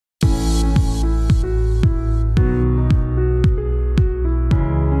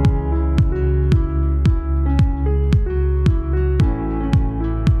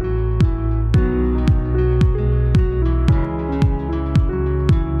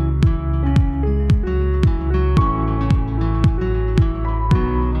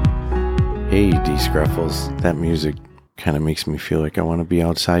Hey, D. Scruffles, that music kind of makes me feel like I want to be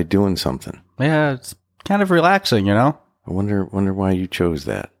outside doing something. Yeah, it's kind of relaxing, you know? I wonder why you chose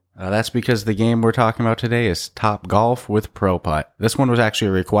that. That's because the game we're talking about today is Top Golf with Pro Putt. This one was actually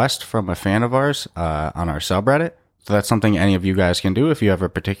a request from a fan of ours on our subreddit. So that's something any of you guys can do. If you have a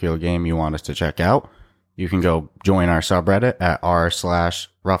particular game you want us to check out, you can go join our subreddit at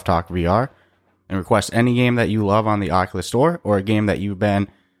r/RoughTalkVR and request any game that you love on the Oculus Store or a game that you've been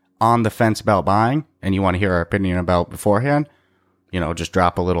on the fence about buying and you want to hear our opinion about beforehand. You know, just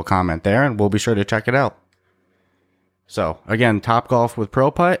drop a little comment there and we'll be sure to check it out. So, again, Top Golf with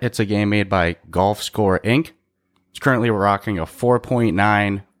Pro Putt. It's a game made by Golf Score Inc. It's currently rocking a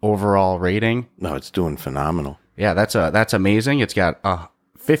 4.9 overall rating. No, it's doing phenomenal. Yeah, that's amazing. It's got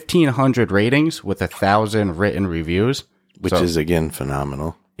 1,500 ratings with 1,000 written reviews. Which is, again,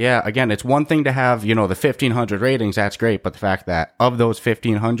 phenomenal. Yeah, again, it's one thing to have, the 1,500 ratings. That's great. But the fact that of those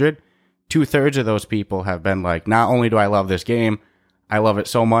 1,500, 2/3 of those people have been like, not only do I love this game, I love it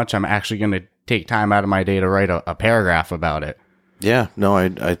so much, I'm actually going to take time out of my day to write a paragraph about it. Yeah, no,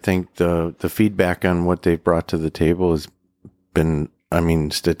 I think the feedback on what they've brought to the table has been,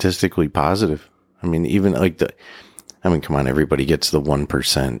 statistically positive. Even come on, everybody gets the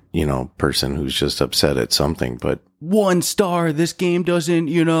 1%, person who's just upset at something, but 1 star, this game doesn't,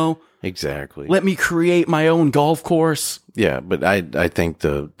 exactly. let me create my own golf course. Yeah, but I think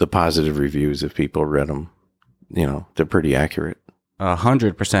the positive reviews, if people read them, they're pretty accurate.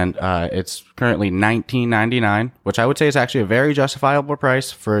 100%. It's currently $19.99, which I would say is actually a very justifiable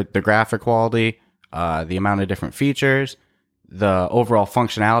price for the graphic quality, the amount of different features, the overall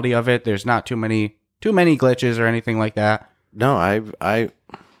functionality of it. There's not too many glitches or anything like that. No,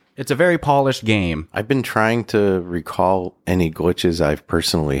 it's a very polished game. I've been trying to recall any glitches I've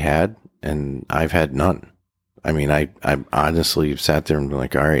personally had, and I've had none. I honestly sat there and been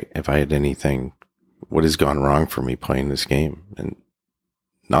like, all right, if I had anything, what has gone wrong for me playing this game? And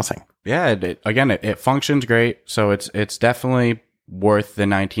nothing. Yeah, it functions great, so it's definitely worth the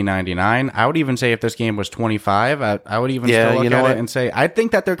 $19.99. I would even say if this game was $25, I would even still look at it and say I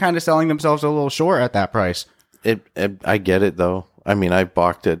think that they're kind of selling themselves a little short at that price. I get it though. I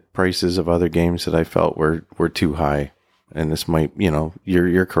balked at prices of other games that I felt were too high, and this might,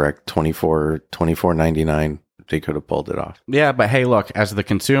 you're correct. $24.99. They could have pulled it off. Yeah, but hey, look, as the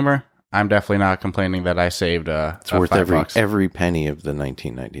consumer, I'm definitely not complaining that I saved it's worth every penny of the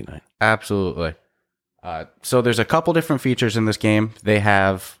 $19.99. Absolutely. So there's a couple different features in this game. They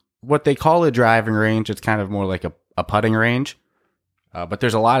have what they call a driving range. It's kind of more like a putting range. But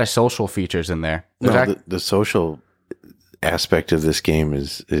there's a lot of social features in there. The social aspect of this game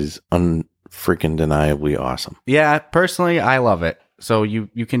is unfreaking deniably awesome. Yeah, personally, I love it. So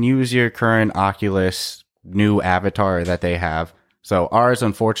you can use your current Oculus new avatar that they have. So ours,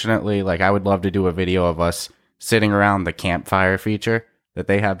 unfortunately, I would love to do a video of us sitting around the campfire feature that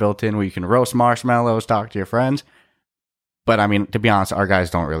they have built in where you can roast marshmallows, talk to your friends. But to be honest, our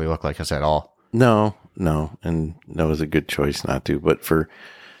guys don't really look like us at all. No. And that was a good choice not to. But for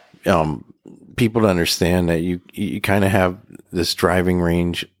people to understand that you kind of have this driving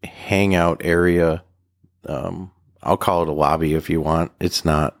range hangout area, I'll call it a lobby if you want. It's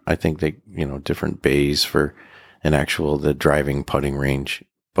not. I think they, different bays for the driving putting range,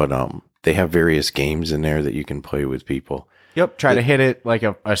 but they have various games in there that you can play with people. Yep, try to hit it like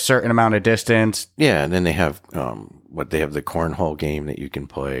a certain amount of distance. Yeah, and then they have they have the cornhole game that you can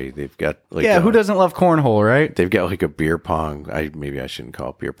play. They've got who doesn't love cornhole, right? They've got a beer pong. Maybe I shouldn't call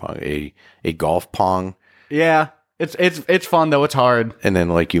it beer pong. A golf pong. Yeah, it's fun though. It's hard. And then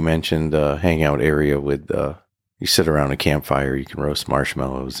like you mentioned, hangout area with you sit around a campfire. You can roast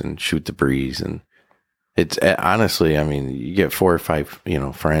marshmallows and shoot the breeze and. It's honestly, you get 4 or 5,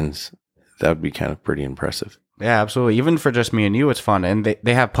 friends. That would be kind of pretty impressive. Yeah, absolutely. Even for just me and you, it's fun. And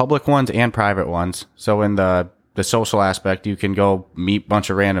they have public ones and private ones. So in the social aspect, you can go meet a bunch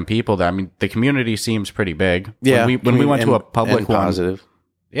of random people. The community seems pretty big. Yeah. When we went to a public one, positive.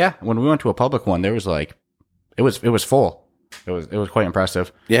 Yeah, when we went to a public one, there was it was full. It was quite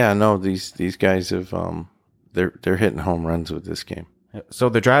impressive. Yeah, no, these guys have they're hitting home runs with this game. So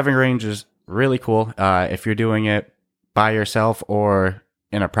the driving range is really cool. If you're doing it by yourself or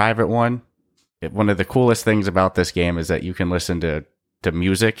in a private one, one of the coolest things about this game is that you can listen to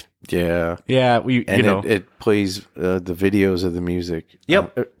music. Yeah. Yeah. It plays the videos of the music.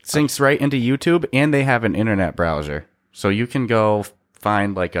 Yep. It syncs right into YouTube, and they have an internet browser. So you can go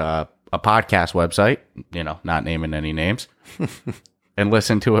find a podcast website, not naming any names, and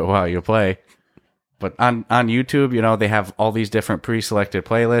listen to it while you play. But on YouTube, you know, they have all these different pre-selected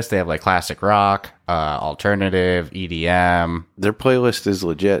playlists. They have like classic rock, alternative, EDM. Their playlist is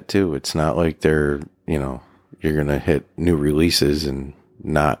legit too. It's not like they're, you know, you're going to hit new releases and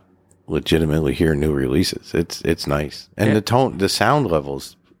not legitimately hear new releases. It's nice. And the sound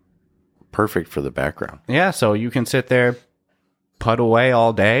level's perfect for the background. Yeah, so you can sit there, put away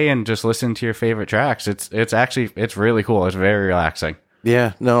all day and just listen to your favorite tracks. It's really cool. It's very relaxing.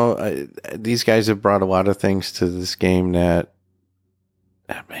 Yeah, no, these guys have brought a lot of things to this game that,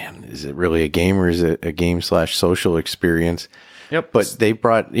 man, is it really a game or is it a game/social experience? Yep. But they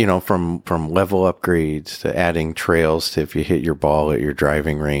brought, you know, from level upgrades to adding trails to if you hit your ball at your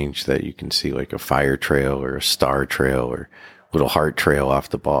driving range that you can see like a fire trail or a star trail or little heart trail off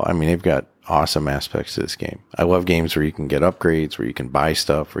the ball. I mean, they've got awesome aspects to this game. I love games where you can get upgrades, where you can buy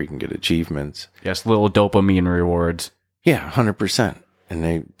stuff, where you can get achievements. Yes, little dopamine rewards. Yeah, 100%.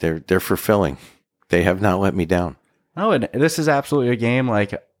 And they're fulfilling. They have not let me down. Oh, and this is absolutely a game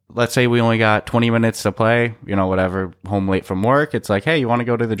like, let's say we only got 20 minutes to play, you know, whatever, home late from work. It's like, hey, you want to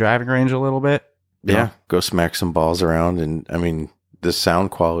go to the driving range a little bit? Yeah, go smack some balls around. And I mean, the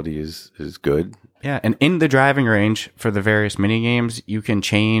sound quality is good. Yeah, and in the driving range for the various mini games, you can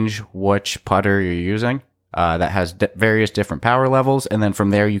change which putter you're using. That has various different power levels, and then from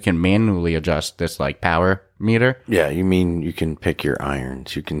there you can manually adjust this like power meter. Yeah, you mean you can pick your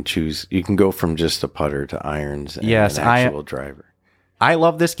irons. You can choose. You can go from just a putter to irons. And yes, an actual driver. I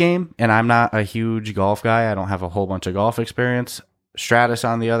love this game, and I'm not a huge golf guy. I don't have a whole bunch of golf experience. Stratus,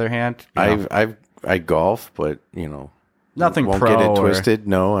 on the other hand, I golf, but you know, nothing won't pro get it twisted.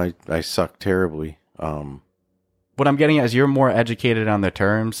 No, I suck terribly. What I'm getting at is you're more educated on the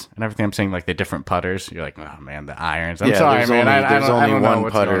terms and everything. I'm saying like the different putters. You're like, oh man, the irons. I'm sorry, man. There's only one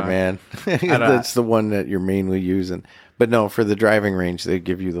putter, on. man. That's the one that you're mainly using. But no, for the driving range, they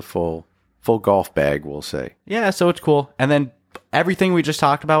give you the full golf bag, we'll say. Yeah, so it's cool. And then everything we just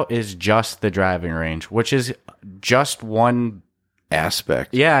talked about is just the driving range, which is just one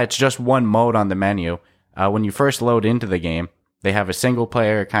aspect. Yeah, it's just one mode on the menu. When you first load into the game, they have a single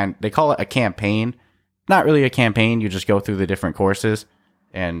player they call it a campaign. Not really a campaign. You just go through the different courses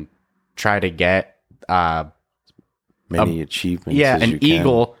and try to get many achievements. Yeah, as an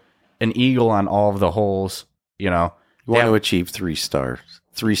eagle on all of the holes. You know, you want to achieve 3 stars.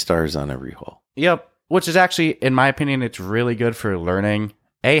 3 stars on every hole. Yep. Which is actually, in my opinion, it's really good for learning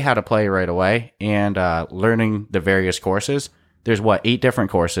how to play right away and learning the various courses. There's 8 different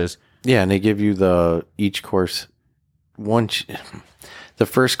courses. Yeah, and they give you each course. The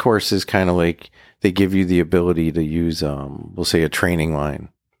first course is kind of like they give you the ability to use, we'll say, a training line,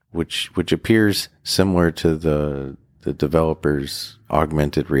 which appears similar to the developers'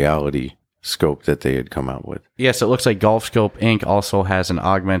 augmented reality scope that they had come out with. Yes, it looks like Golf Scope Inc. also has an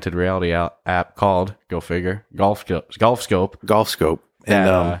augmented reality app called, go figure, Golf Scope.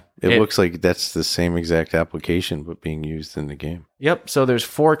 And it looks like that's the same exact application, but being used in the game. Yep. So there's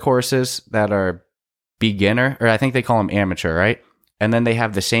 4 courses that are beginner, or I think they call them amateur, right? And then they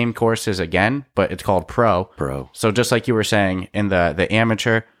have the same courses again, but it's called pro. So just like you were saying, in the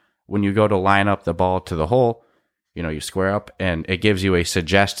amateur, when you go to line up the ball to the hole, you know, you square up and it gives you a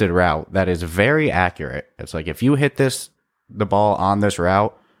suggested route that is very accurate. It's like if you hit the ball on this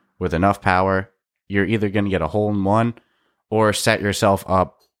route with enough power, you're either going to get a hole in one or set yourself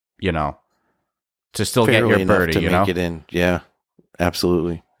up, you know, to still get your birdie, to make it in. Yeah,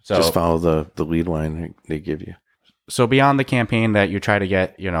 absolutely. So just follow the lead line they give you. So beyond the campaign that you try to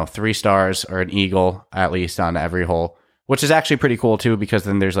get, 3 stars or an eagle at least on every hole, which is actually pretty cool too, because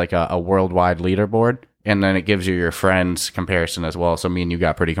then there's like a worldwide leaderboard, and then it gives you your friends comparison as well. So me and you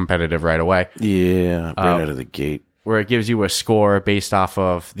got pretty competitive right away. Yeah, right out of the gate. Where it gives you a score based off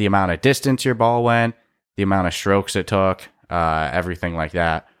of the amount of distance your ball went, the amount of strokes it took, everything like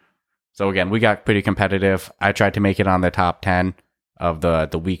that. So again, we got pretty competitive. I tried to make it on the top 10 of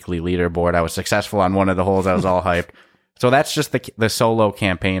the weekly leaderboard. I was successful on one of the holes. I was all hyped. So that's just the solo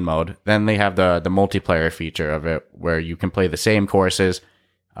campaign mode. Then they have the multiplayer feature of it, where you can play the same courses,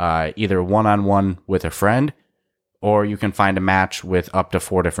 either one-on-one with a friend, or you can find a match with up to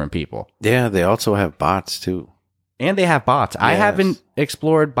 4 different people. Yeah, they also have bots too. And they have bots. Yes. I haven't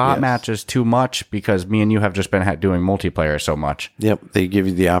explored bot matches too much because me and you have just been doing multiplayer so much. Yep, they give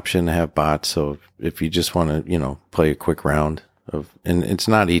you the option to have bots. So if you just want to, play a quick round and it's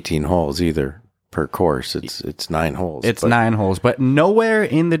not 18 holes either per course. It's 9 holes. It's 9 holes, but nowhere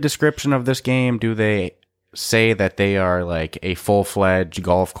in the description of this game do they say that they are like a full-fledged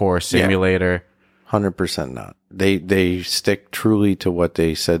golf course simulator. 100% not. They stick truly to what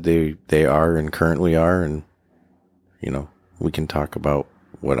they said they are and currently are, and we can talk about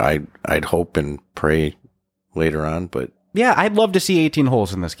what I'd hope and pray later on. But Yeah, I'd love to see 18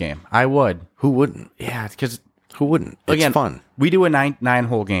 holes in this game. I would. who wouldn't? Yeah, because Who wouldn't? It's again, fun. we do a nine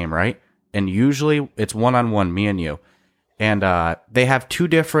hole game, right? And usually it's 1-on-1, me and you. And they have two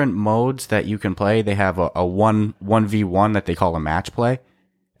different modes that you can play. They have a 1v1 that they call a match play.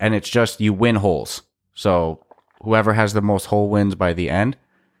 And it's just you win holes. So whoever has the most hole wins by the end,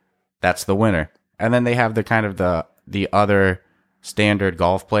 that's the winner. And then they have the kind of the other standard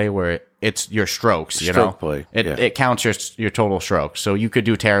golf play where it's your strokes, you Stroke know? play, It yeah. it counts your total strokes. So you could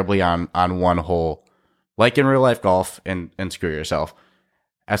do terribly on one hole, like in real life golf, and screw yourself.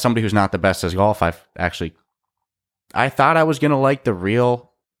 As somebody who's not the best at golf, I thought I was going to like the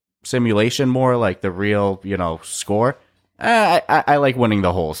real simulation more, like the real, score. I like winning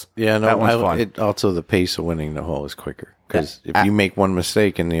the holes. Yeah, no, That one's fun. It also the pace of winning the hole is quicker because if you make one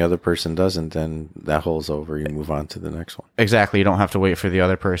mistake and the other person doesn't, then that hole's over. You move on to the next one. Exactly. You don't have to wait for the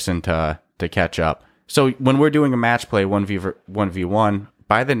other person to catch up. So when we're doing a match play 1v1,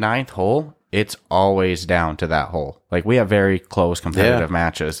 by the ninth hole, it's always down to that hole. Like we have very close competitive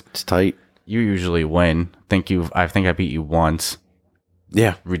matches. It's tight. You usually win. I think I beat you once.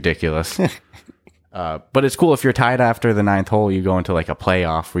 Yeah, Ridiculous. But it's cool if you're tied after the ninth hole, you go into like a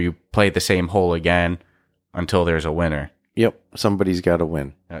playoff where you play the same hole again until there's a winner. yep. Somebody's got to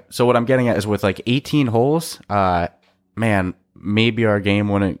win. So what I'm getting at is with like 18 holes, man, maybe our game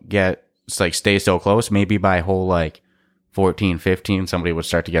wouldn't stay so close. Maybe by hole like 14, 15, somebody would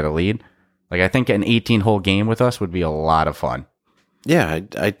start to get a lead. Like I think an 18 hole game with us would be a lot of fun. Yeah,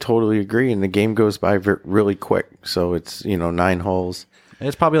 I totally agree. And the game goes by really quick. So it's 9 holes.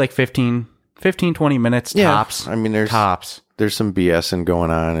 It's probably like 15, 20 minutes tops. I mean, there's some BSing going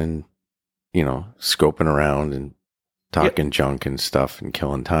on and scoping around and talking junk and stuff and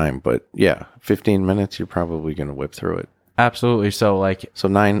killing time. But yeah, 15 minutes, you're probably going to whip through it. Absolutely. So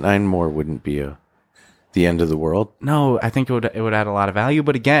nine more wouldn't be the end of the world. No, I think it would add a lot of value.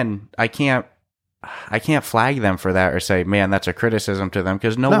 But again, I can't flag them for that or say, man, that's a criticism to them,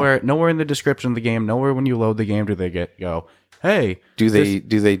 because nowhere in the description of the game, nowhere when you load the game do they go, hey, do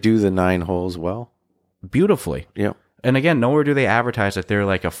they do the 9 holes well? Beautifully. Yep. And again, nowhere do they advertise that they're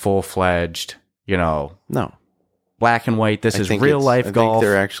like a full-fledged, No. black and white. This is real life I golf. think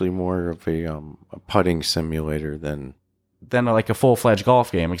they're actually more of a putting simulator than like a full-fledged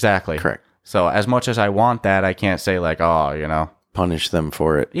golf game. Exactly. correct. So as much as I want that, I can't say like, Punish them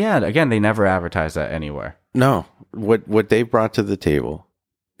for it. Yeah, again, they never advertise that anywhere. No, what they brought to the table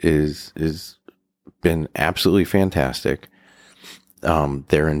is been absolutely fantastic.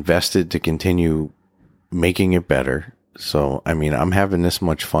 They're invested to continue making it better. So, I mean, I'm having this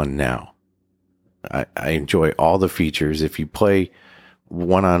much fun now. I enjoy all the features. If you play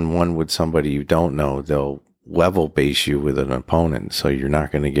 1-on-1 with somebody you don't know, they'll level base you with an opponent. So you're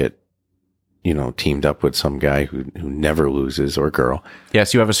not going to get teamed up with some guy who never loses, or girl.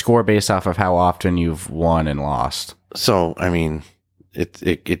 Yes, you have a score based off of how often you've won and lost. So, I mean,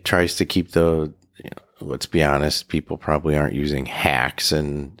 it tries to keep let's be honest, people probably aren't using hacks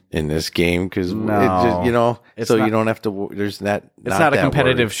in this game because No. you don't have to, there's that. It's not a that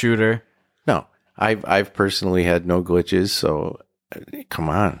competitive worry. shooter. No, I've personally had no glitches. So come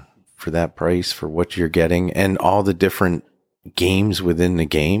on, for that price, for what you're getting and all the different games within the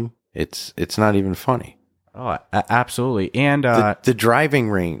game. It's not even funny. Oh, absolutely. And The driving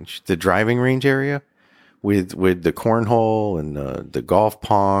range area with the cornhole and the golf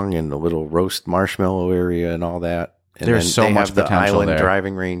pong and the little roast marshmallow area and all that. And there's then so they much have the potential island there.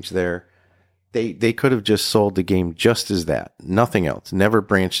 driving range there. They could have just sold the game just as that, nothing else, never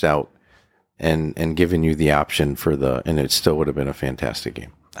branched out and given you the option and it still would have been a fantastic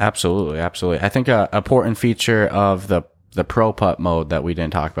game. Absolutely. I think a important feature of the pro putt mode that we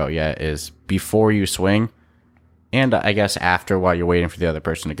didn't talk about yet is before you swing, and I guess after, while you're waiting for the other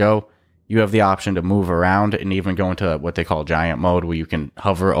person to go, you have the option to move around and even go into what they call giant mode, where you can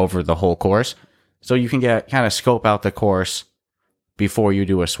hover over the whole course. So you can kind of scope out the course before you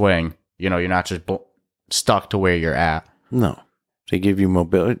do a swing. You're not just stuck to where you're at. No, they give you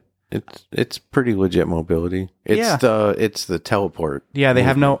mobility. It's pretty legit mobility. It's the teleport. Yeah, they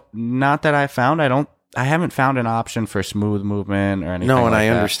have not that I found. I haven't found an option for smooth movement or anything. No, and like I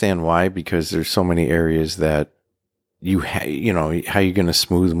that. understand why, because there's so many areas that how you going to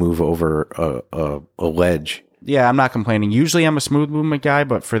smooth move over a ledge. Yeah, I'm not complaining. Usually I'm a smooth movement guy,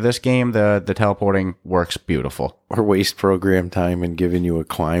 but for this game, the teleporting works beautiful. Or waste program time and giving you a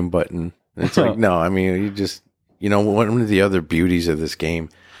climb button. It's like, no, I mean, you just, one of the other beauties of this game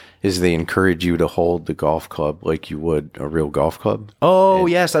is they encourage you to hold the golf club like you would a real golf club. Oh,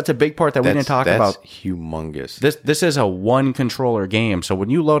 yes, that's a big part that we didn't talk about. That's humongous. This is a one controller game. So when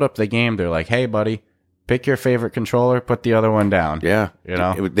you load up the game, they're like, "Hey, buddy, pick your favorite controller, put the other one down." Yeah. You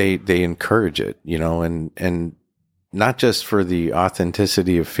know? They encourage it, you know, and not just for the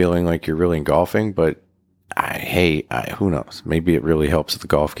authenticity of feeling like you're really golfing, but who knows? Maybe it really helps the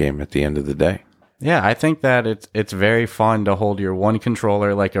golf game at the end of the day. Yeah, I think that it's very fun to hold your one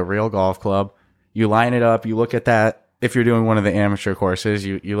controller like a real golf club. You line it up, you look at that. If you're doing one of the amateur courses,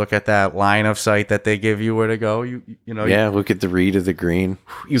 you look at that line of sight that they give you where to go. You know. Yeah, look at the read of the green.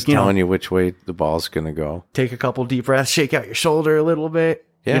 He's telling you which way the ball's going to go. Take a couple deep breaths, shake out your shoulder a little bit.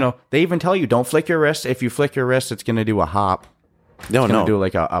 Yeah. You know, they even tell you don't flick your wrist. If you flick your wrist, it's going to do a hop. It's going to do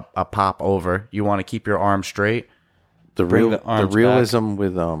like a pop over. You want to keep your arm straight. The realism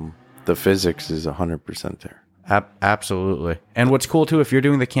with the physics is 100% there. Absolutely. And what's cool too, if you're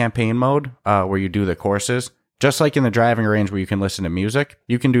doing the campaign mode, where you do the courses, just like in the driving range where you can listen to music,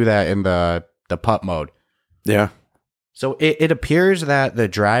 you can do that in the putt mode. Yeah. So it appears that the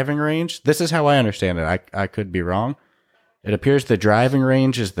driving range, this is how I understand it. I could be wrong. It appears the driving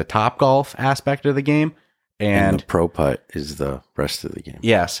range is the Top Golf aspect of the game. And the Pro Putt is the rest of the game.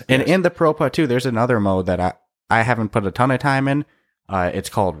 Yes. And in the Pro Putt too, there's another mode that I haven't put a ton of time in. It's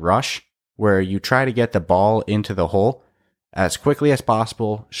called Rush, where you try to get the ball into the hole as quickly as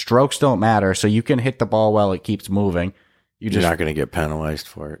possible. Strokes don't matter, so you can hit the ball while it keeps moving. You're not going to get penalized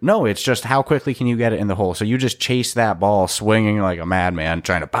for it. No, it's just how quickly can you get it in the hole. So you just chase that ball swinging like a madman,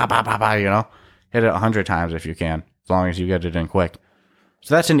 trying to hit it 100 times if you can, as long as you get it in quick.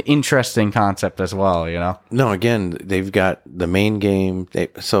 So that's an interesting concept as well, you know? No, again, they've got the main game.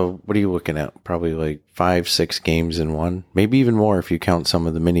 So what are you looking at? Probably like 5-6 games in one, maybe even more if you count some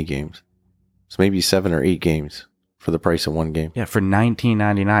of the mini games. So maybe 7 or 8 games for the price of one game. Yeah, for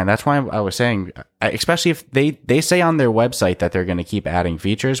 $19.99. That's why I was saying, especially if they say on their website that they're going to keep adding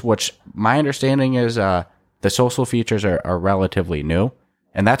features, which my understanding is the social features are relatively new.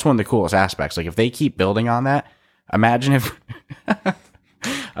 And that's one of the coolest aspects. Like if they keep building on that, imagine if...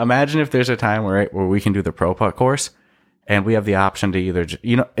 Imagine if there's a time where we can do the Pro Putt course and we have the option to either,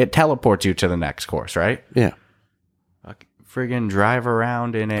 it teleports you to the next course, right? Yeah. Friggin' drive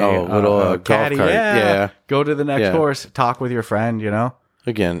around in a little golf caddy. cart. Yeah. Go to the next course, talk with your friend,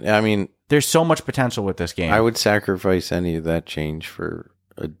 Again, I mean, there's so much potential with this game. I would sacrifice any of that change for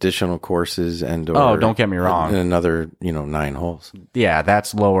additional courses and don't get me wrong. Another, 9 holes. Yeah,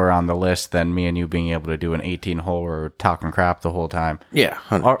 that's lower on the list than me and you being able to do an 18 hole or talking crap the whole time. Yeah,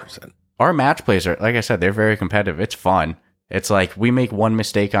 100%. Our match plays are, like I said, they're very competitive. It's fun. It's like we make one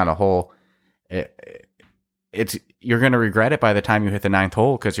mistake on a hole. You're going to regret it by the time you hit the 9th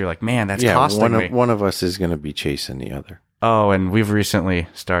hole because you're like, man, that's costing me. One of us is going to be chasing the other. Oh, and we've recently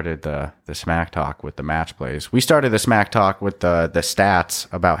started the Smack Talk with the match plays. We started the Smack Talk with the stats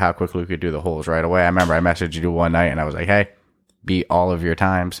about how quickly we could do the holes right away. I remember I messaged you one night and I was like, hey, beat all of your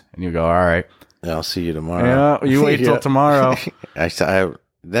times. And you go, all right. I'll see you tomorrow. Yeah, you wait till tomorrow.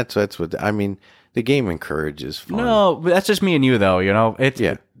 That's what, I mean, the game encourages fun. No, but that's just me and you though,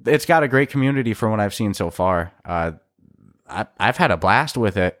 It's got a great community from what I've seen so far. I've had a blast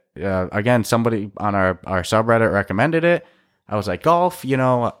with it. Again, somebody on our subreddit recommended it. I was like, golf,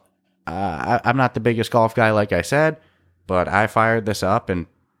 I'm not the biggest golf guy, like I said, but I fired this up and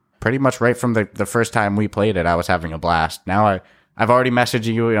pretty much right from the first time we played it, I was having a blast. Now I've already messaged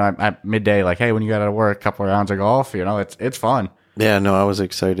you, at midday, like, hey, when you got out of work, a couple of rounds of golf, it's fun. Yeah, no, I was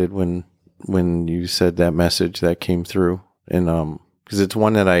excited when you said that message that came through, and because it's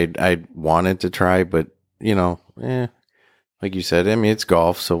one that I wanted to try, but like you said, I mean, it's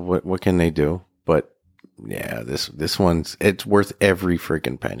golf, so what can they do? But yeah, this one's, it's worth every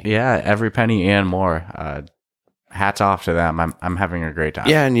freaking penny. Yeah, every penny and more. Hats off to them. I'm having a great time.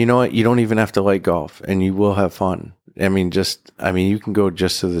 Yeah, and you know what? You don't even have to like golf, and you will have fun. I mean, you can go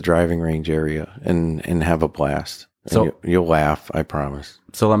just to the driving range area and have a blast. So you'll laugh, I promise.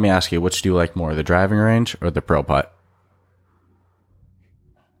 So let me ask you, which do you like more, the driving range or the Pro Putt?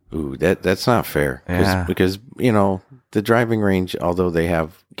 Ooh, that's not fair. Yeah. Because the driving range, although they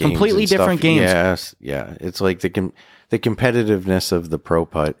have games completely different games. Yes, yeah. It's like the competitiveness of the Pro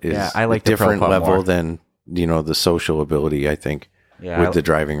Putt is I like a different the Pro Putt level more than the social ability, I think, with the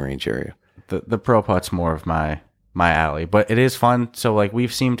driving range area. The Pro Putt's more of my alley, but it is fun. So like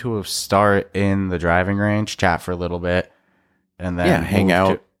we've seemed to have start in the driving range, chat for a little bit, and then hang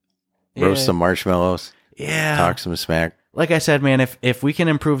out, roast some marshmallows, talk some smack. Like I said, man, if we can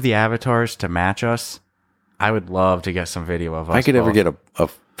improve the avatars to match us, I would love to get some video of us. I could ever get a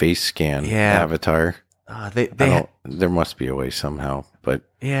face scan avatar. There must be a way somehow, but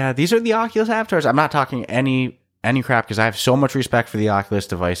yeah, these are the Oculus avatars. I'm not talking any crap because I have so much respect for the Oculus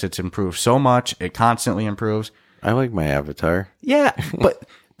device. It's improved so much. It constantly improves. I like my avatar. Yeah, but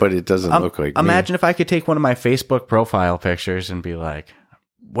but it doesn't look like imagine me. if I could take one of my Facebook profile pictures and be like,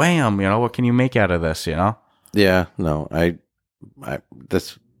 wham, what can you make out of this, Yeah, no, I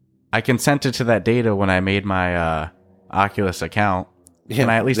consented to that data when I made my Oculus account. yeah, Can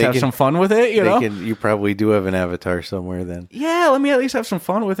I at least have some fun with it, You probably do have an avatar somewhere then. Yeah, let me at least have some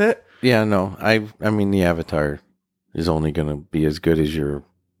fun with it. Yeah, no, I mean, the avatar is only going to be as good as your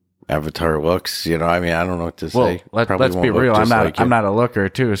avatar looks. I mean, I don't know what to say. Let's be real. I'm not a looker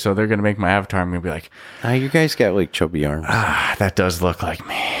too, so they're going to make my avatar. I'm going to be like, you guys got like chubby arms. That does look like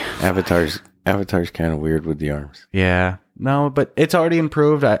me. Avatar's kind of weird with the arms. Yeah, no, but it's already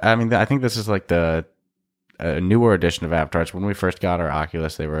improved. I mean, I think this is like the newer edition of avatars. When we first got our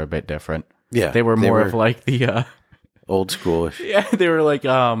Oculus, they were a bit different. Yeah, they were more of like the old schoolish. Yeah, they were like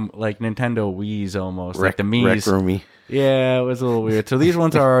Nintendo Wii's almost, like the Mii's. Rec Roomy. Yeah, it was a little weird. So these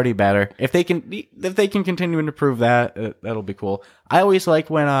ones are already better. If they can continue to improve that, that'll be cool. I always like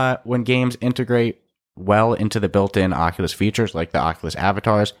when games integrate well into the built-in Oculus features, like the Oculus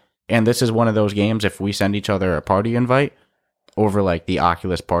avatars. And this is one of those games. If we send each other a party invite over like the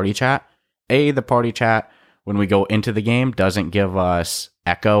Oculus party chat, the party chat when we go into the game doesn't give us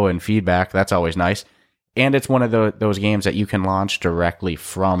echo and feedback. That's always nice. And it's one of those games that you can launch directly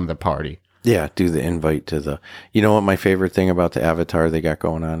from the party. Yeah, do the invite to the... You know what my favorite thing about the avatar they got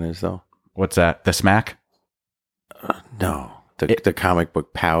going on is, though? What's that? The smack? No. The comic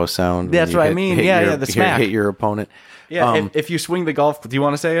book POW sound. That's what I mean. Yeah, the smack. Hit your opponent. Yeah, if you swing the golf... Do you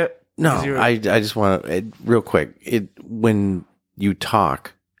want to say it? No, I just want to... Real quick. When you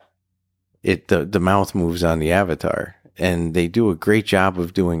talk, the mouth moves on the avatar. And they do a great job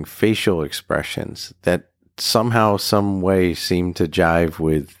of doing facial expressions that somehow, some way seem to jive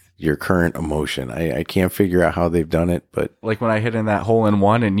with your current emotion. I can't figure out how they've done it, but like when I hit in that hole in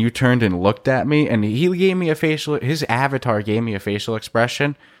one and you turned and looked at me and he gave me his avatar gave me a facial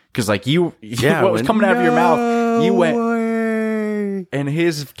expression because like what was coming out of your mouth, you went, and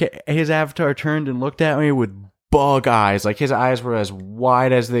his avatar turned and looked at me with bug eyes. Like his eyes were as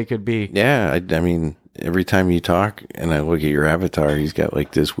wide as they could be. Yeah. I mean, every time you talk and I look at your avatar, he's got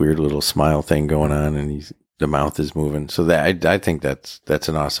like this weird little smile thing going on and the mouth is moving. So that I think that's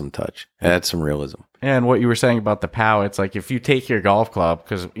an awesome touch. It adds some realism. And what you were saying about the POW, it's like if you take your golf club,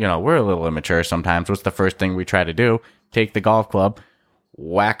 because, we're a little immature sometimes. What's the first thing we try to do? Take the golf club,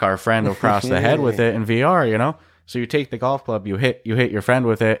 whack our friend across the head with it in VR, So you take the golf club, you hit your friend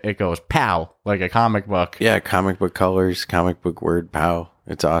with it, it goes POW, like a comic book. Yeah, comic book colors, comic book word, POW.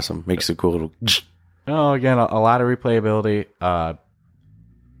 It's awesome. Makes a cool little... Oh, again, a lot of replayability.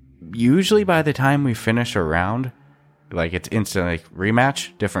 Usually by the time we finish a round, like it's instant like rematch,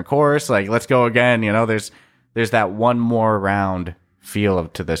 different course, like let's go again. There's that one more round feel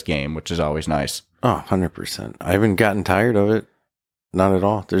to this game, which is always nice. Oh, 100%. I haven't gotten tired of it. Not at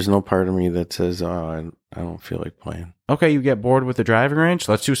all. There's no part of me that says, I don't feel like playing. Okay, you get bored with the driving range?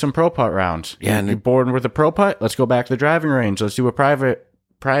 Let's do some pro putt rounds. Yeah. You bored with the pro putt? Let's go back to the driving range. Let's do a private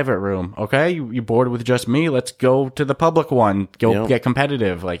room. Okay, you bored with just me? Let's go to the public one. Get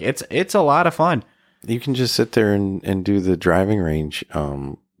competitive. Like it's a lot of fun. You can just sit there and do the driving range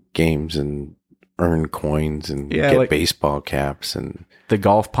games and earn coins and get like baseball caps and the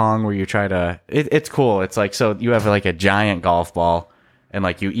golf pong where you try to. It's cool. It's like, so you have like a giant golf ball and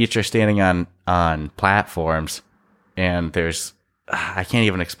like you each are standing on platforms and there's I can't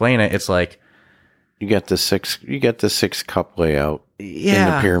even explain it. It's like you get the six cup layout. In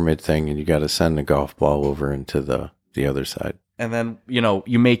the pyramid thing, and you got to send the golf ball over into the other side. And then,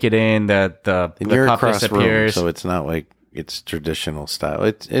 you make it in, the cup disappears. So it's not like it's traditional style.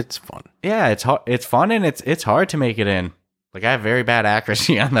 It's fun. Yeah, it's fun, and it's hard to make it in. Like, I have very bad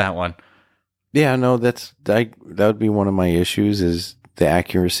accuracy on that one. Yeah, no, that would be one of my issues is the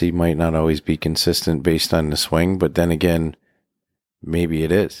accuracy might not always be consistent based on the swing, but then again, maybe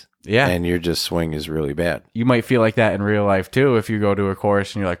it is. Yeah. And your just swing is really bad. You might feel like that in real life too if you go to a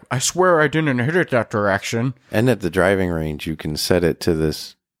course and you're like, I swear I didn't hit it that direction. And at the driving range, you can set it to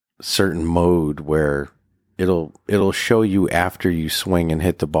this certain mode where it'll show you after you swing and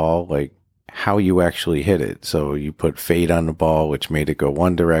hit the ball, like how you actually hit it. So you put fade on the ball, which made it go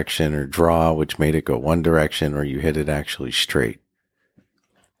one direction, or draw, which made it go one direction, or you hit it actually straight.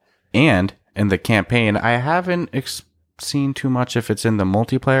 And in the campaign, I haven't seen too much if it's in the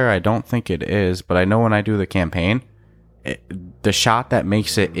multiplayer. I don't think it is, but I know when I do the campaign, the shot that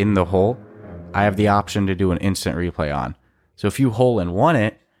makes it in the hole, I have the option to do an instant replay on. So if you hole in one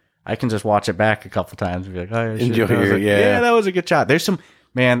it, I can just watch it back a couple times and be like, oh, Enjoy that was your- yeah. that was a good shot. There's some,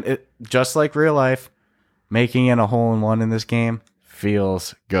 man, just like real life, making it a hole-in-one in this game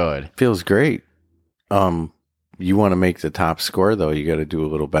feels good. Feels great. You want to make the top score though, you got to do a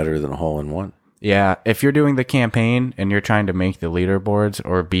little better than a hole-in-one. Yeah, if you're doing the campaign and you're trying to make the leaderboards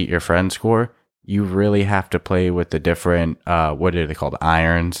or beat your friend's score, you really have to play with the different, what are they called,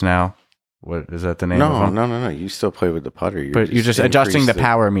 irons now? What is that the name of them? No. You still play with the putter. But you're just adjusting the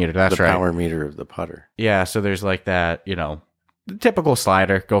power meter. That's the right. power meter of the putter. Yeah, so there's like that, the typical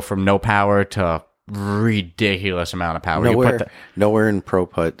slider, go from no power to ridiculous amount of power. Nowhere in Pro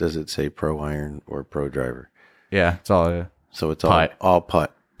Putt does it say Pro Iron or Pro Driver. Yeah, it's all So it's putt. all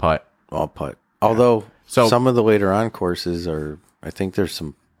putt. All putt. Although some of the later on courses are, I think there's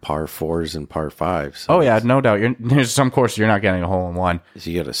some par 4s and par 5s. So oh yeah, no doubt. There's some courses you're not getting a hole-in-one. so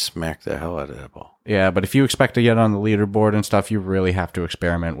you got to smack the hell out of that ball. Yeah, but if you expect to get on the leaderboard and stuff, you really have to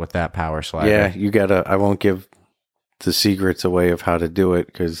experiment with that power slider. Yeah, you got to. I won't give the secrets away of how to do it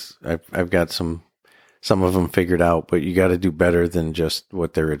because I've got some of them figured out, but you got to do better than just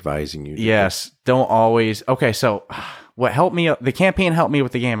what they're advising you to Yes, don't always. Okay, so what helped me? The campaign helped me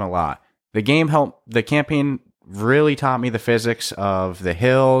with the game a lot. The campaign really taught me the physics of the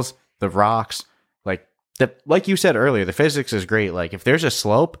hills, the rocks. Like you said earlier, the physics is great. Like if there's a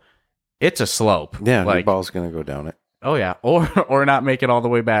slope, it's a slope. do. Yeah, like your ball's going to go down it. oh yeah, or not make it all the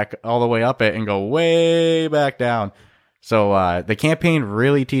way up it and go way back down. So the campaign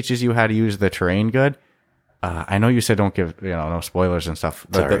really teaches you how to use the terrain good. I know you said don't give no spoilers and stuff,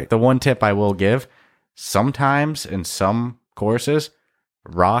 but all right. the one tip I will give: sometimes in some courses,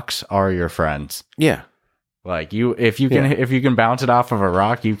 rocks are your friends. Yeah, Like if you can bounce it off of a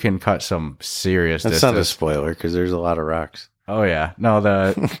rock, you can cut some serious that's distance. not a spoiler because there's a lot of rocks. Oh yeah, no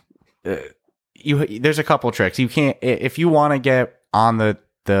there's a couple tricks. You can't if you want to get on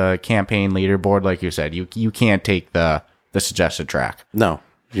the campaign leaderboard, like you said, you can't take the suggested track. No,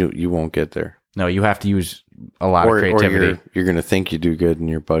 you won't get there. No, you have to use a lot of creativity. Or you're going to think you do good, and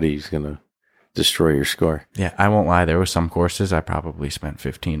your buddy's going to destroy your score. Yeah, I won't lie. There were some courses I probably spent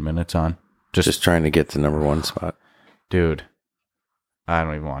 15 minutes on. Just trying to get the number one spot. Dude, I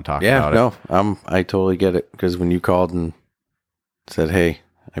don't even want to talk about it. No, I totally get it because when you called and said, "Hey,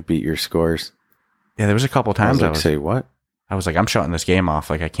 I beat your scores," Yeah, there was a couple times I was like, "Say what?" I was like, I'm shutting this game off.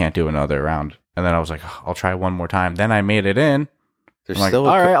 Like, I can't do another round. And then I was like, I'll try one more time. Then I made it in. There's I'm like, still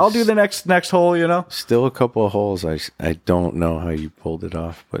all right, I'll do the next hole. Still a couple of holes. I don't know how you pulled it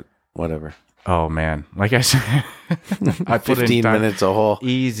off, but whatever. Oh man, like I said, I put in 15 time. minutes a hole.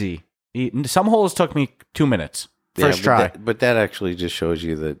 Easy. Some holes took me 2 minutes. First try. But that actually just shows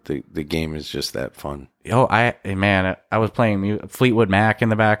you that the game is just that fun. Oh, I was playing Fleetwood Mac in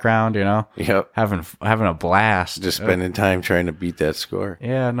the background, Yep. having a blast. Just spending time trying to beat that score.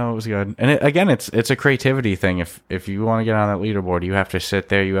 Yeah, no, it was good. And it's a creativity thing. If you want to get on that leaderboard, you have to sit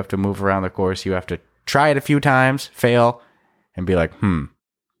there, you have to move around the course, you have to try it a few times, fail, and be like,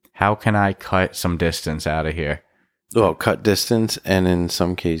 how can I cut some distance out of here? Well, cut distance, and in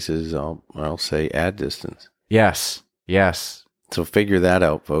some cases, I'll say add distance. Yes. So figure that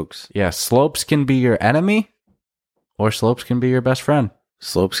out, folks. Yes, slopes can be your enemy, or slopes can be your best friend.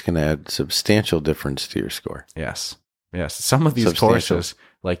 Slopes can add substantial difference to your score. Yes. Some of these courses,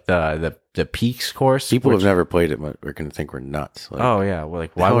 like the Peaks course, People who've never played it are going to think we're nuts. Like, oh yeah, well,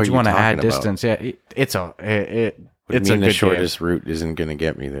 like why would you want to add distance? Yeah, it's a good the shortest route isn't going to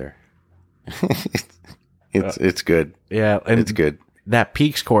get me there. It's good. Yeah, and it's good. That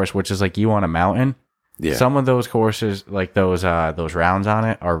Peaks course, which is like you on a mountain. Yeah. Some of those courses, like those rounds on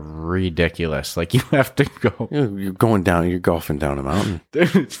it, are ridiculous. Like you have to go. You're going down. You're golfing down a mountain.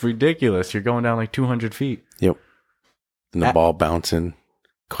 Dude, it's ridiculous. You're going down like 200 feet. Yep. And the ball bouncing,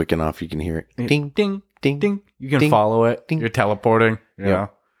 clicking off. You can hear it. Ding, ding, ding, ding. You can ding, follow it. ding. You're teleporting.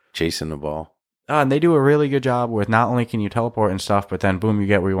 Chasing the ball. And they do a really good job with not only can you teleport and stuff, but then boom, you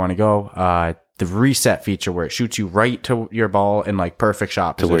get where you want to go. The reset feature where it shoots you right to your ball in like perfect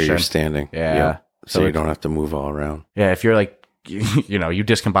shot to position. where you're standing. Yeah. Yep. So you don't have to move all around. Yeah. If you're like, you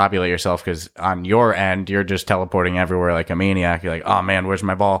discombobulate yourself because on your end, you're just teleporting everywhere like a maniac. You're like, oh man, where's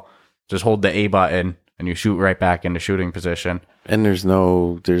my ball? Just hold the A button and you shoot right back into shooting position. And there's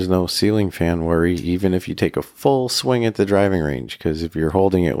no ceiling fan worry, even if you take a full swing at the driving range, because if you're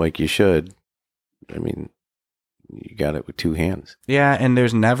holding it like you should, I mean, you got it with two hands. Yeah, and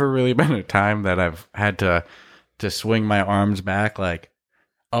there's never really been a time that I've had to swing my arms back like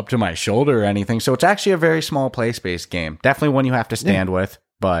up to my shoulder or anything. So it's actually a very small play-based game. Definitely one you have to stand with,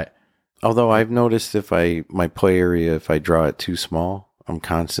 but although I've noticed if my play area, if I draw it too small, I'm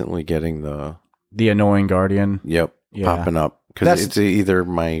constantly getting the annoying guardian. Yep. Yeah. Popping up because it's either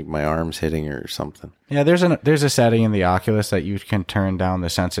my arm's hitting or something. Yeah, there's a setting in the Oculus that you can turn down the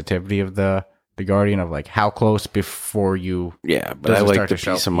sensitivity of the Guardian of like how close before you. Yeah, but I like the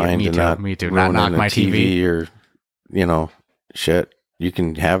peace of mind to me too. Not knock my TV or shit. You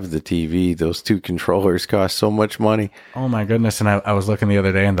can have the TV. Those 2 controllers cost so much money. Oh my goodness! And I was looking the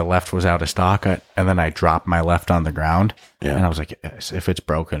other day, and the left was out of stock, and then I dropped my left on the ground. Yeah, and I was like, if it's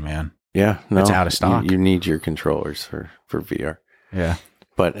broken, man. Yeah, no, it's out of stock. You need your controllers for VR. Yeah.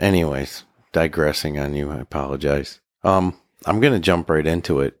 But anyways, digressing on you, I apologize. I'm gonna jump right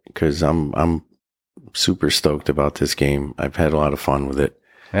into it because I'm super stoked about this game. I've had a lot of fun with it.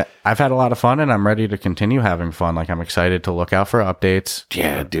 Yeah, I've had a lot of fun, and I'm ready to continue having fun. Like, I'm excited to look out for updates.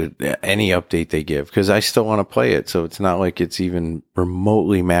 Yeah, dude, any update they give, because I still want to play it. So it's not like it's even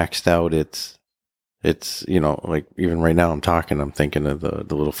remotely maxed out. It's like even right now I'm thinking of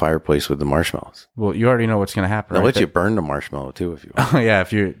the little fireplace with the marshmallows. Well, you already know what's going to happen. They'll let you burn the marshmallow too if you want. Oh, yeah,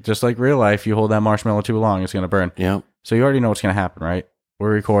 if you just like real life, you hold that marshmallow too long, it's going to burn. Yeah. So you already know what's going to happen, right?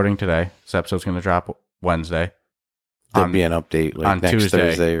 We're recording today. This episode's going to drop Wednesday. There'll be an update like on next Tuesday.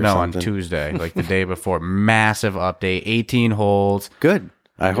 Thursday or something. On Tuesday, like the day before. Massive update, 18 holds. Good.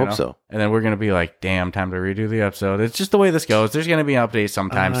 I hope so. And then we're going to be like, damn, time to redo the episode. It's just the way this goes. There's going to be an update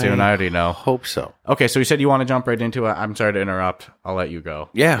sometime soon. I already know. Hope so. Okay, so you said you want to jump right into it. I'm sorry to interrupt. I'll let you go.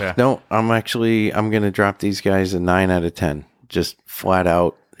 Yeah. No, I'm going to drop these guys a 9 out of 10. Just flat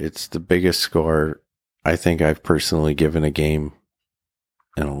out. It's the biggest score I think I've personally given a game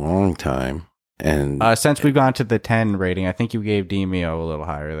in a long time. And since we've gone to the 10 rating, I think you gave Demio a little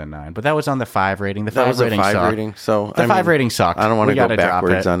higher than 9, but that was on the 5 rating. The 5 rating sucked. So the 5 rating sucked. I don't want to go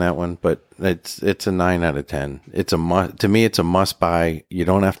backwards on that one, but it's a 9 out of 10. It's a must. To me, it's a must buy. You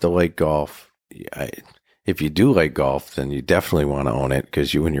don't have to like golf. If you do like golf, then you definitely want to own it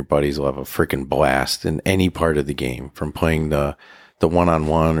because you and your buddies will have a freaking blast in any part of the game, from playing the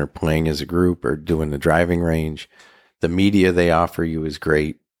one-on-one or playing as a group or doing the driving range. The media they offer you is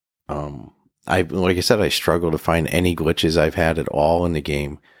great. Like I said, I struggle to find any glitches I've had at all in the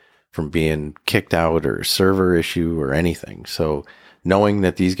game, from being kicked out or server issue or anything. So knowing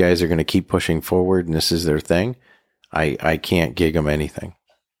that these guys are going to keep pushing forward and this is their thing, I can't gig them anything.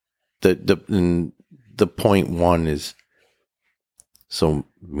 The 0.1 is so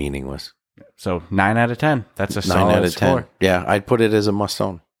meaningless. So 9 out of 10. That's a 9 solid out of 10. Score. Yeah, I'd put it as a must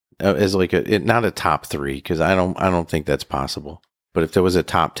own, as like not a top 3, because I don't think that's possible. But if there was a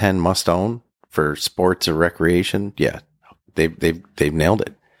top 10 must own for sports or recreation, yeah, they've nailed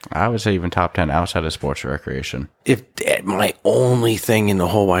it. I would say even top 10 outside of sports or recreation. If my only thing in the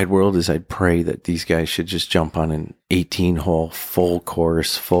whole wide world is I'd pray that these guys should just jump on an 18-hole full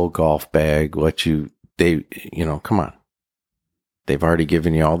course, full golf bag. Come on. They've already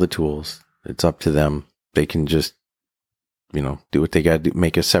given you all the tools. It's up to them. They can just, do what they got to do.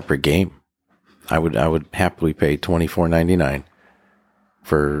 Make a separate game. I would happily pay $24.99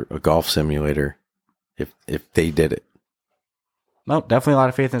 for a golf simulator if they did it. No, definitely a lot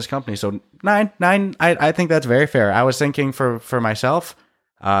of faith in this company. So 9, I think that's very fair. I was thinking for myself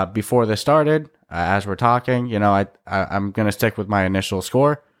before this started, as we're talking, I'm going to stick with my initial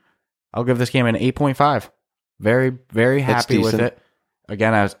score. I'll give this game an 8.5. Very, very happy with it.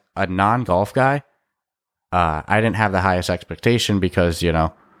 Again, as a non-golf guy, I didn't have the highest expectation because,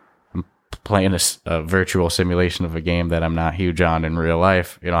 I'm playing a virtual simulation of a game that I'm not huge on in real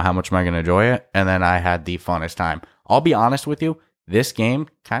life. How much am I going to enjoy it? And then I had the funnest time. I'll be honest with you. This game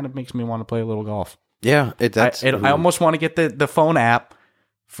kind of makes me want to play a little golf. Yeah, I almost want to get the phone app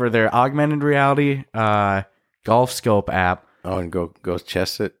for their augmented reality golf scope app. Oh, and go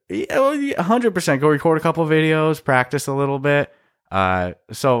chest it? Yeah, 100%. Go record a couple videos, practice a little bit.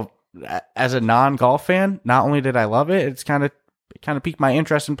 So as a non-golf fan, not only did I love it, it kind of piqued my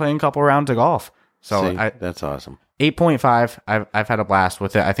interest in playing a couple rounds of golf. So that's awesome. 8.5. I've had a blast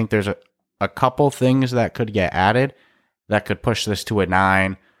with it. I think there's a couple things that could get added that could push this to a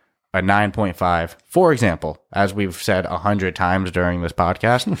 9, a 9.5. For example, as we've said 100 times during this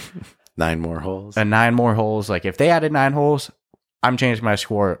podcast, 9 more holes. And 9 more holes. Like if they added 9 holes, I'm changing my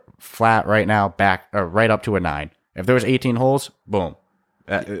score flat right now right up to a 9. If there was 18 holes, boom.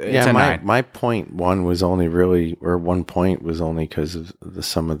 It's a 9. My point 1 was only really, or 1 point was only because of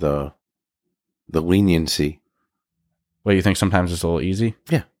some of the leniency. Well, you think sometimes it's a little easy?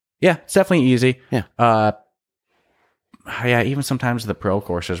 Yeah. Yeah, it's definitely easy. Yeah. Yeah, even sometimes the pro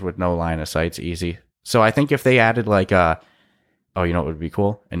courses with no line of sight's easy. So I think if they added like what would be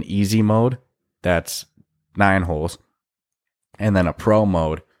cool? An easy mode that's 9 holes. And then a pro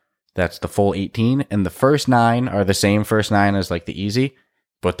mode that's the full 18. And the first 9 are the same first 9 as like the easy.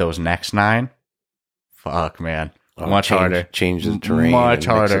 But those next 9, fuck, man. much harder. Change the terrain. Much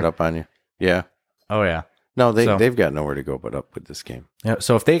and mix harder. it up on you. Yeah. Oh yeah. No, So- they've got nowhere to go but up with this game. Yeah.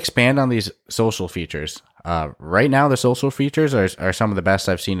 So if they expand on these social features, right now the social features are some of the best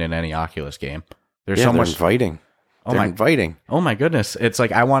I've seen in any Oculus game. There's Yeah, so they're much. inviting. Oh They're my. inviting. Oh my goodness. It's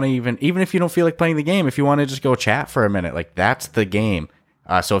like I want to even if you don't feel like playing the game, if you want to just go chat for a minute, like that's the game.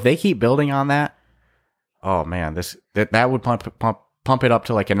 So if they keep building on that, oh man, that would pump it up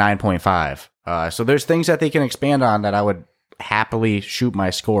to like a 9.5. So there's things that they can expand on that I would happily shoot my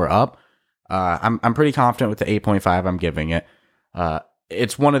score up. I'm pretty confident with the 8.5 I'm giving it.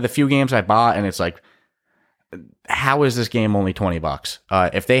 It's one of the few games I bought and it's like, how is this game only $20?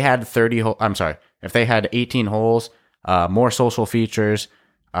 If they had if they had 18 holes, more social features,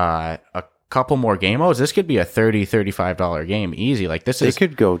 a couple more game modes, this could be a $35 game easy. Like this They is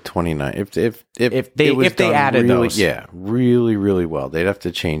could go 29 if they it was if they done added really, those. Yeah, really, really well. They'd have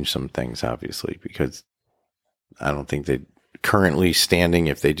to change some things, obviously, because I don't think they currently standing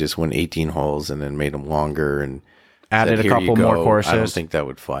if they just went 18 holes and then made them longer and added said, a "Here you couple more go." courses. I don't think that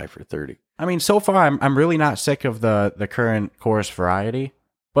would fly for 30. I mean, so far I'm really not sick of the current course variety.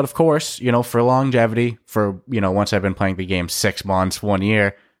 But of course, for longevity, for once I've been playing the game 6 months, 1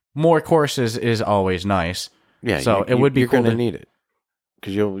 year, more courses is always nice. Yeah, So it would be you're cool going to- to need it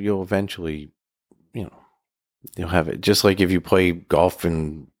because you'll eventually, you'll have it. Just like if you play golf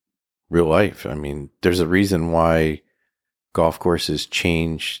in real life. I mean, there's a reason why golf courses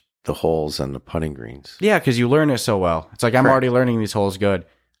change the holes and the putting greens. Yeah, because you learn it so well. It's like I'm Correct. already learning these holes good.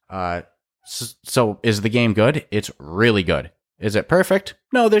 So is the game good? It's really good. Is it perfect?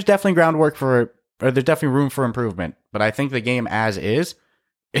 No, there's definitely there's definitely room for improvement. But I think the game as is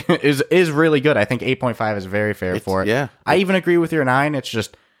really good. I think 8.5 is very fair for it. Yeah, I even agree with your 9. It's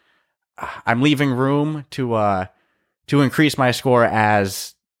just I'm leaving room to increase my score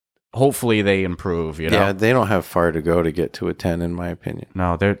as hopefully they improve. yeah. They don't have far to go to get to a 10, in my opinion.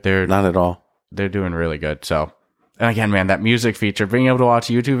 No, they're Not at all. they're doing really good. So, and again, man, that music feature, being able to watch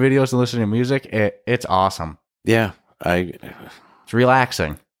YouTube videos and listen to music, it's awesome. Yeah, It's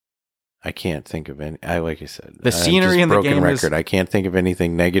relaxing. I can't think of any. Like I said, The scenery in the broken game record. I can't think of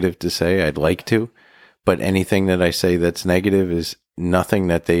anything negative to say. I'd like to, but anything that I say that's negative is nothing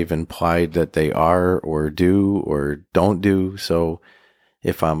that they've implied that they are or do or don't do. So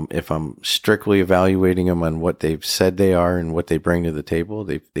if I'm strictly evaluating them on what they've said they are and what they bring to the table,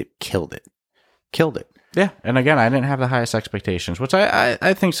 they've killed it. Killed it. Yeah, and again, I didn't have the highest expectations, which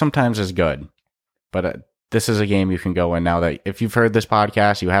I think sometimes is good. But this is a game you can go in now that if you've heard this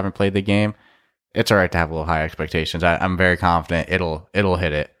podcast, you haven't played the game, it's all right to have a little high expectations. I'm very confident it'll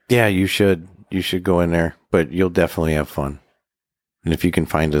hit it. Yeah, you should go in there, but you'll definitely have fun. And if you can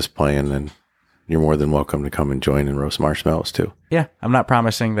find us playing, then you're more than welcome to come and join and roast marshmallows too. Yeah, I'm not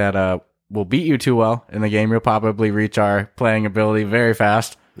promising that we'll beat you too well in the game. You'll probably reach our playing ability very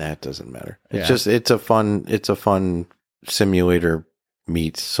fast. That doesn't matter. Yeah. It's just it's a fun simulator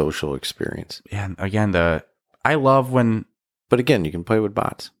meets social experience. Yeah, and again, I love when But again, you can play with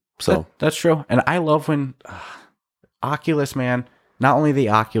bots. So that's true, and I love when Oculus, man. Not only the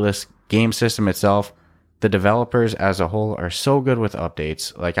Oculus game system itself, the developers as a whole are so good with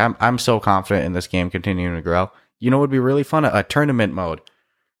updates. Like I'm so confident in this game continuing to grow. You know, it would be really fun a tournament mode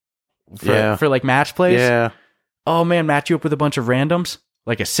for like match plays. yeah, Oh man, match you up with a bunch of randoms,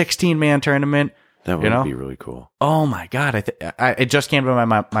 like a 16-man tournament. that would be really cool. Oh my god, it just came to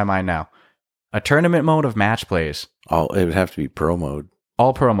my mind now. A tournament mode of match plays, It would have to be pro mode.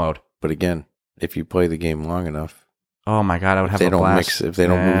 all pro mode. But again, if you play the game long enough, Oh my god, I would if have they a don't blast. if they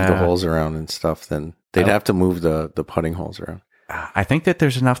don't move the Yeah. holes around and stuff, then they'd have to move the putting holes around. I think that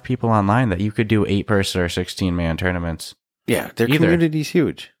there's enough people online that you could do 8-person or 16-man tournaments. Yeah, their Either. community's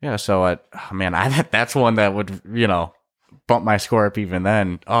huge. Yeah, so that's one that would bump my score up even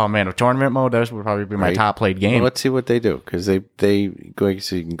then. Oh man, a tournament mode, those would probably be my Right. top played Well, game. let's see what they do because they go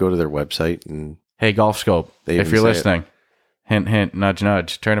so you can go to their website and Hey, Golf Scope, They if even you're say it. listening, hint hint, nudge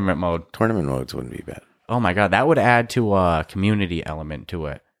nudge, tournament mode. tournament modes wouldn't be bad. Oh my god, that would add to a community element to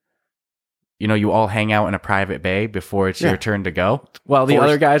it. You all hang out in a private bay before it's your Yeah. turn to go. While the Forced-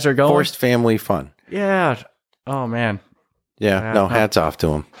 other guys are going. Forced family fun. Yeah. Oh man. Yeah, Yeah, no, no. hats off to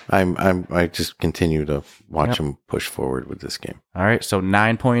them. I just continue to watch them push forward with this game. All right, so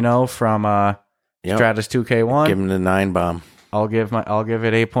 9.0 from Yep. Stratus 2K1. Give them the 9 bomb. I'll give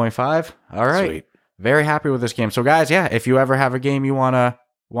it 8.5. All right. Sweet. Very happy with this game. So guys, yeah, if you ever have a game you want us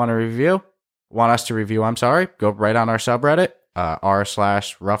to review, go right on our subreddit,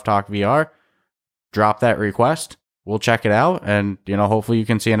 r/RoughTalkVR. Drop that request. We'll check it out and hopefully you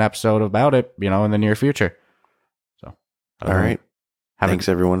can see an episode about it, in the near future. So All right. Have Thanks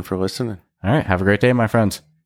everyone for listening. All right, have a great day, my friends.